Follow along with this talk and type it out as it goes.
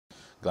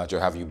Glad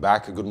to have you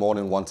back. Good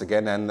morning once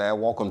again, and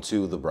welcome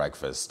to The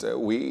Breakfast.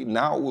 We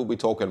now will be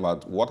talking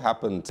about what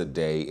happened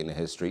today in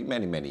history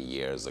many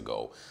years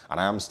ago. And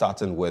I am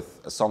starting with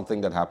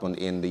something that happened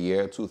in the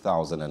year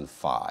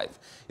 2005.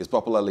 It's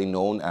popularly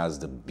known as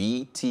the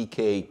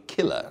BTK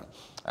killer.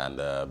 And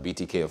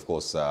BTK, of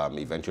course,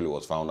 eventually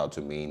was found out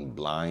to mean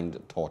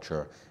blind,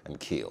 torture, and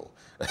kill.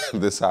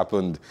 This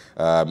happened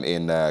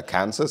in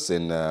Kansas,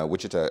 in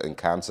Wichita, in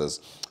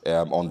Kansas.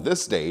 On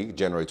this day,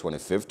 January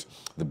 25th,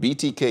 the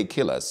BTK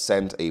killer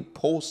sent a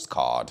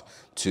postcard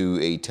to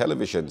a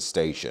television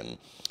station.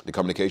 The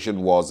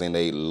communication was in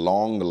a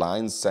long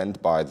line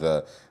sent by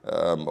or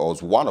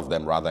was one of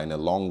them rather, in a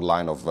long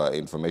line of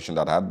information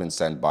that had been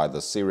sent by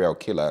the serial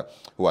killer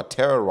who had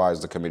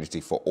terrorized the community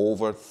for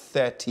over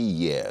 30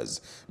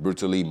 years,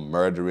 brutally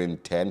murdering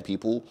 10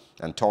 people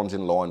and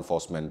taunting law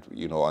enforcement,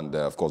 and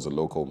of course the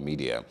local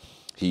media.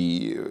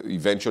 He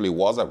eventually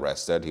was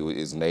arrested.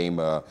 His name,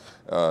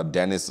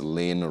 Dennis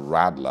Lynn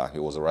Radler. He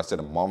was arrested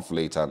a month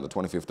later on the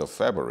 25th of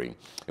February.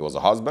 He was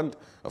a husband,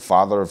 a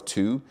father of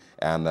two,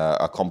 and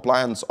a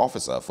compliance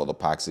officer for the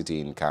Park City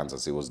in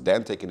Kansas. He was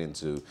then taken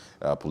into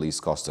police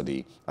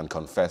custody and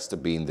confessed to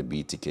being the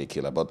BTK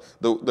killer. But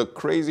the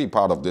crazy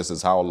part of this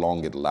is how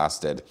long it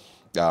lasted.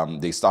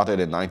 They started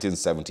in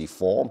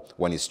 1974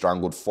 when he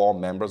strangled 4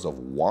 members of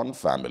one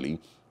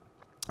family.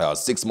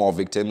 6 more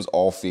victims,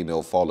 all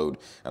female, followed.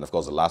 And of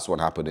course, the last one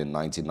happened in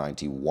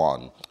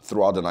 1991.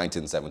 Throughout the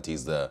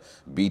 1970s, the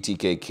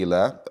BTK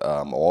killer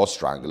or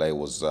strangler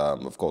was,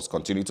 of course,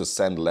 continued to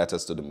send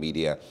letters to the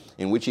media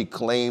in which he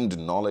claimed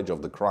knowledge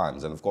of the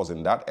crimes. And of course,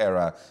 in that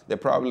era, there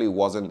probably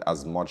wasn't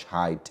as much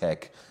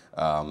high-tech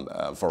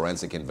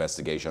forensic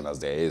investigation as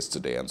there is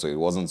today, and so it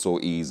wasn't so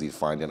easy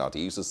finding out.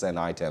 He used to send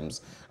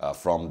items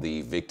from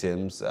the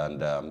victims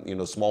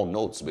and small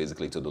notes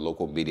basically to the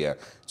local media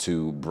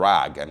to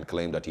brag and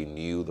claim that he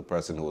knew the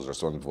person who was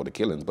responsible for the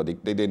killings, but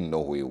they didn't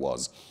know who he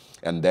was.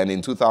 And then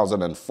in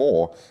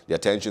 2004, the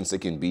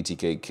attention-seeking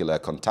BTK killer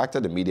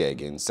contacted the media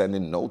again,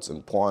 sending notes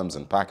and poems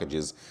and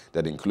packages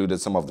that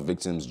included some of the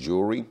victims'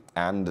 jewelry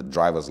and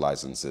driver's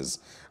licenses.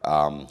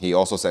 He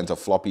also sent a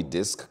floppy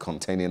disk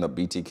containing a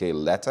BTK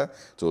letter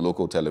to a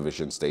local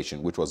television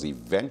station, which was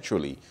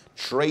eventually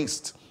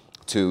traced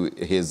to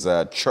his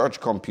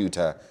church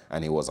computer,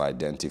 and he was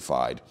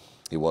identified.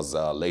 He was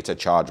later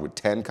charged with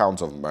 10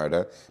 counts of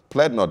murder,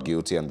 pled not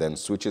guilty, and then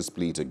switched his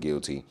plea to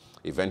guilty.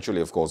 Eventually,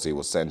 of course, he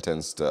was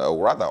sentenced,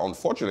 or rather,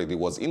 unfortunately, he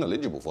was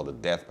ineligible for the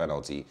death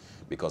penalty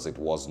because it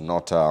was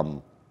not,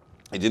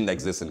 it didn't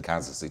exist in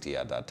Kansas City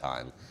at that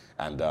time.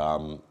 And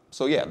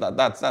so, yeah,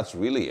 that's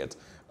really it.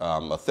 A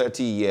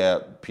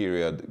 30-year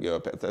period,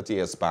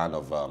 30-year span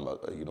of,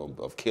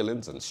 of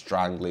killings and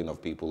strangling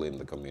of people in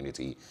the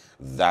community.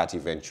 That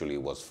eventually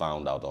was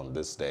found out on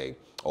this day,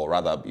 or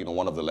rather,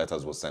 one of the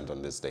letters was sent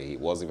on this day. He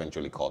was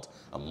eventually caught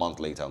a month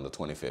later on the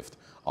 25th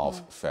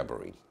of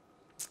February.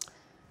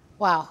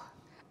 Wow.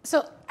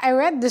 So I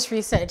read this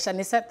research, and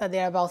it said that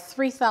there are about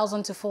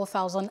 3,000 to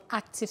 4,000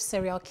 active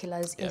serial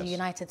killers in the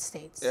United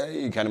States. Yeah,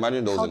 you can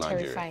imagine those in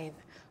Nigeria. Terrifying.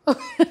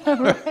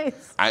 Right.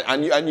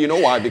 And you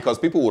know why? Because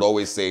people would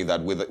always say that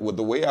with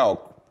the way our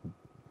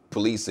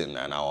policing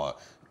and our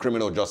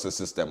criminal justice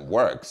system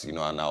works, and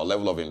our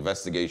level of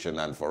investigation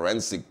and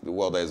forensic,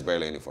 well, there's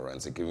barely any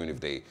forensic, even if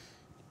they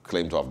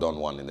claim to have done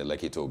one in the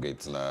Lekki toll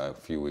gates a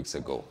few weeks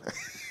ago.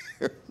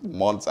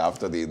 Months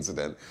after the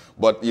incident.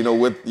 But,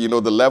 with, the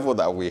level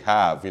that we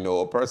have,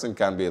 a person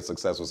can be a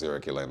successful serial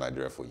killer in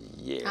Nigeria for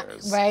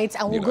years. Right,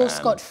 and we'll go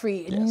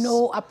scot-free.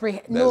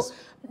 Yes.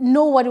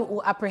 Nobody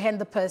will apprehend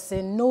the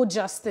person, no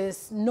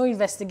justice, no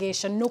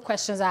investigation, no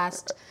questions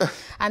asked.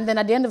 And then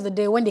at the end of the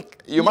day, when they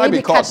You might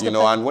be caught,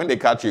 and when they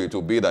catch you, it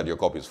will be that your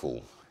cup is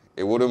full.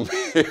 It wouldn't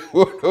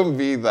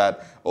be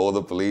that all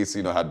the police,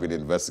 had been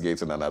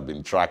investigating and had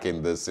been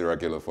tracking this serial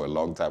killer for a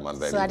long time and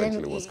then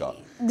eventually was caught.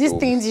 These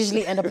things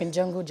usually end up in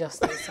jungle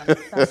justice. And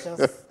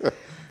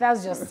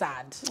that's just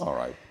sad. All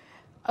right.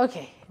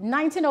 Okay,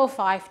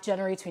 1905,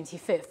 January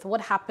 25th.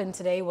 What happened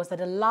today was that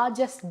the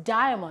largest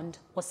diamond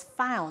was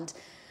found.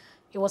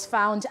 It was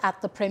found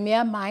at the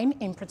Premier Mine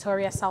in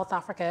Pretoria, South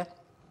Africa.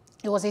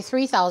 It was a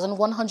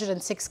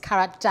 3,106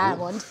 carat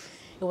diamond. Oof.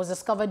 It was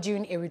discovered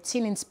during a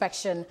routine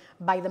inspection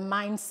by the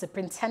mine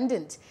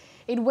superintendent.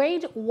 It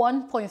weighed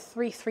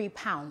 1.33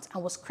 pounds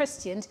and was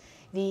christened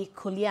the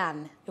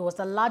Kulian. It was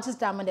the largest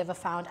diamond ever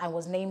found and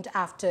was named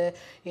after,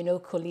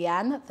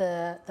 Kulian,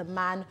 the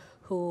man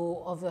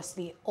who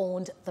obviously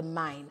owned the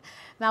mine.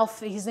 Now,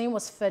 his name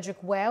was Frederick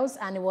Wells,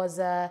 and it was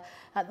the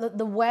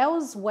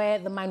wells where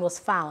the mine was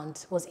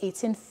found was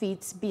 18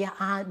 feet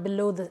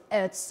below the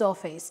Earth's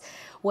surface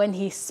when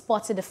he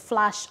spotted a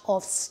flash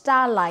of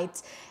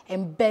starlight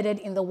embedded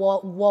in the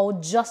wall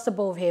just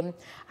above him,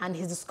 and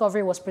his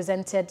discovery was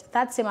presented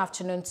that same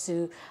afternoon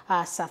to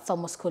Sir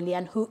Thomas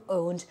Kulian, who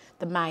owned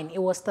the mine. It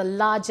was the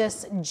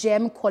largest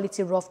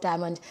gem-quality rough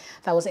diamond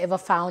that was ever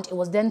found. It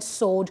was then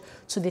sold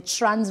to the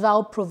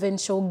Transvaal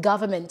provincial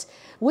government,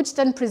 which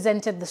then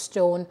presented the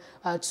stone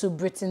to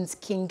Britain's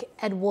King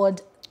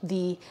Edward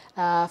the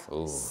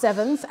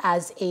 7th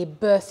as a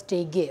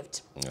birthday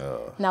gift.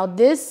 Now,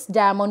 this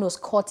diamond was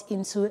cut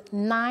into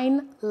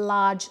 9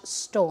 large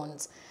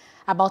stones,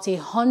 about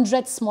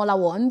 100 smaller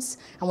ones,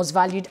 and was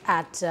valued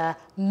at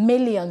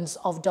millions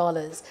of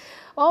dollars.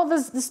 Well,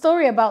 the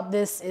story about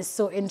this is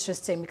so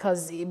interesting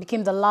because it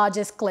became the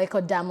largest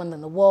clear-cut diamond in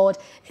the world.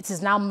 It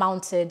is now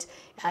mounted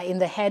in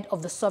the head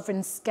of the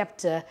sovereign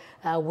scepter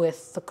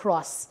with the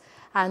cross.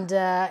 And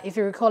if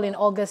you recall, in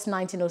August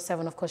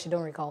 1907, of course you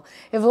don't recall,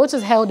 a vote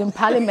was held in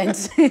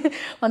Parliament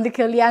on the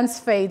Kilian's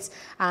fate,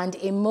 and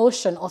a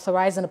motion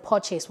authorizing the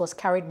purchase was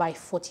carried by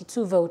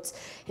 42 votes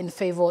in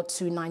favor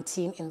to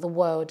 19 in the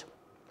world.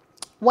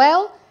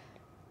 Well,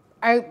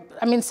 I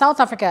mean, South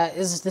Africa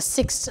is the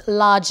 6th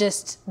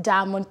largest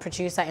diamond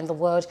producer in the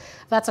world.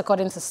 That's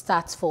according to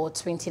stats for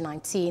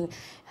 2019.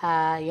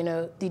 You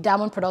know, the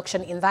diamond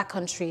production in that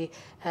country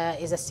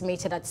is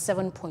estimated at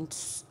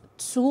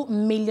 7.2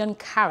 million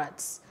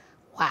carats.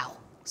 Wow,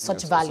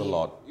 such value. That's a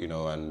lot, you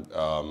know,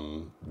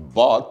 and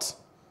but,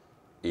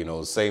 you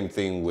know, same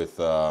thing with,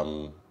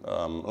 I'm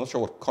not sure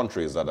what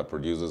countries that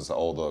produces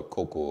all the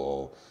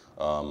cocoa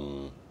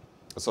or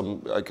I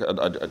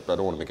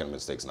don't want to make any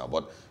mistakes now,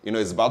 but, you know,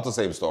 it's about the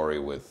same story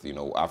with, you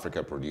know,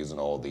 Africa producing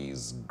all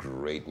these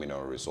great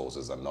mineral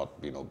resources and not,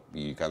 you know,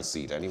 you can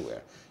see it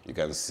anywhere. You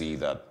can see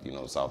that, you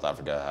know, South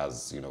Africa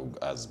has, you know,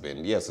 has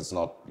been, yes, it's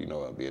not, you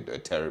know, a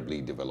terribly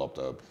developed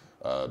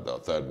the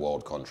third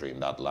world country in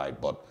that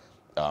light, but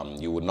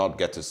you would not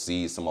get to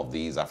see some of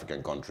these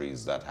African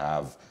countries that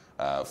have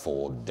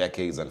for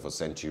decades and for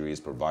centuries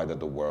provided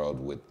the world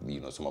with,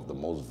 you know, some of the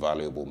most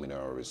valuable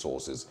mineral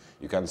resources.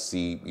 You can't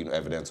see, you know,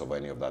 evidence of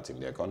any of that in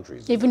their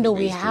countries. Even though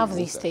we have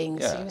these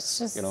things. Yeah. It's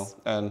just... You know,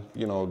 and,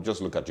 you know,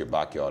 just look at your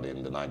backyard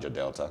in the Niger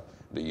Delta.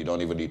 You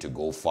don't even need to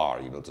go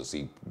far, you know, to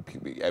see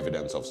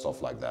evidence of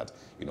stuff like that.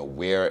 You know,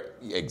 where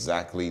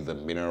exactly the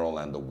mineral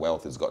and the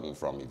wealth is gotten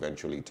from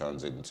eventually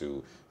turns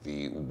into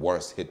the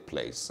worst hit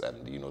place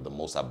and, you know, the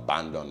most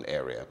abandoned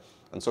area.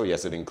 And so,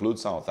 yes, it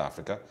includes South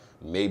Africa,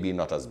 maybe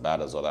not as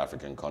bad as other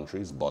African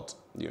countries, but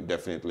you know,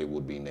 definitely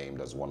would be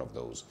named as one of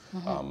those.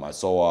 I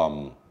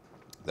saw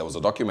there was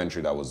a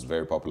documentary that was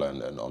very popular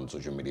on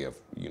social media,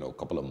 you know, a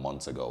couple of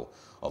months ago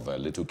of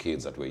little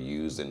kids that were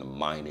used in the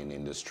mining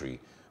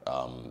industry.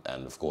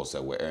 And of course, they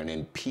were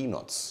earning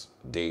peanuts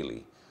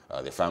daily.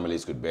 Their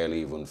families could barely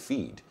even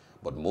feed.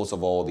 But most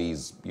of all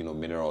these, you know,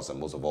 minerals and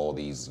most of all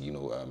these, you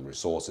know,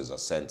 resources are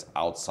sent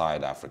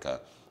outside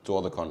Africa to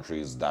other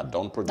countries that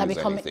don't produce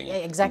anything.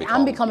 Exactly,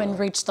 and become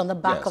enriched on the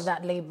back of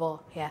that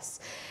label, yes.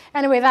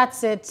 Anyway,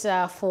 that's it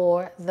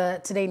for the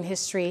Today in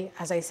History.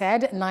 As I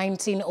said,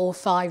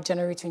 1905,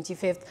 January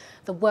 25th,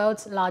 the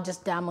world's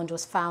largest diamond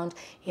was found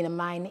in a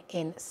mine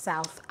in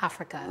South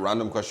Africa.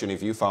 Random question,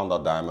 if you found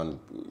that diamond,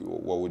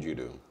 what would you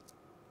do?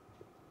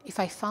 If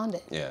I found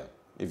it? Yeah.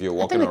 If you're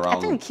walking around... I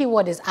think the key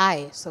word is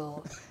I,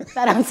 so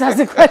that answers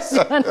the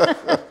question.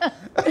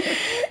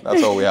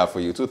 That's all we have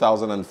for you.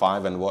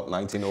 2005 and what?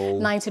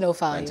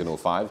 1905.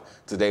 1905.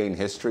 Today in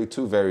history,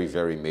 2 very,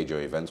 very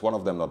major events. One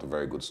of them not a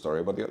very good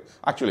story, but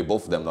actually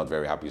both of them not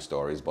very happy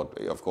stories. But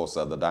of course,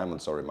 the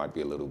diamond story might be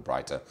a little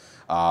brighter.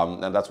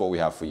 And that's what we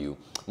have for you.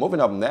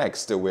 Moving up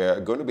next, we're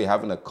going to be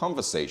having a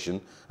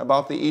conversation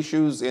about the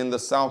issues in the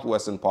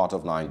southwestern part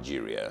of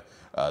Nigeria.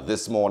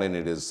 This morning,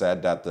 it is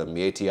said that the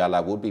Miyetti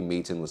Allah would be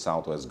meeting with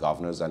Southwest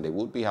governors, and they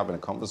would be having a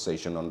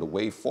conversation on the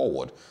way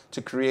forward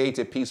to create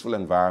a peaceful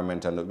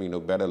environment and, you know,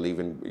 better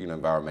living, you know,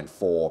 environment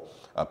for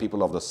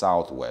people of the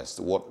Southwest.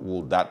 What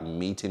will that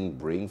meeting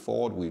bring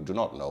forward? We do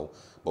not know,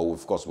 but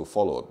of course we'll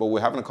follow it. But we're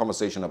having a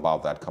conversation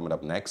about that coming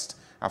up next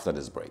after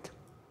this break.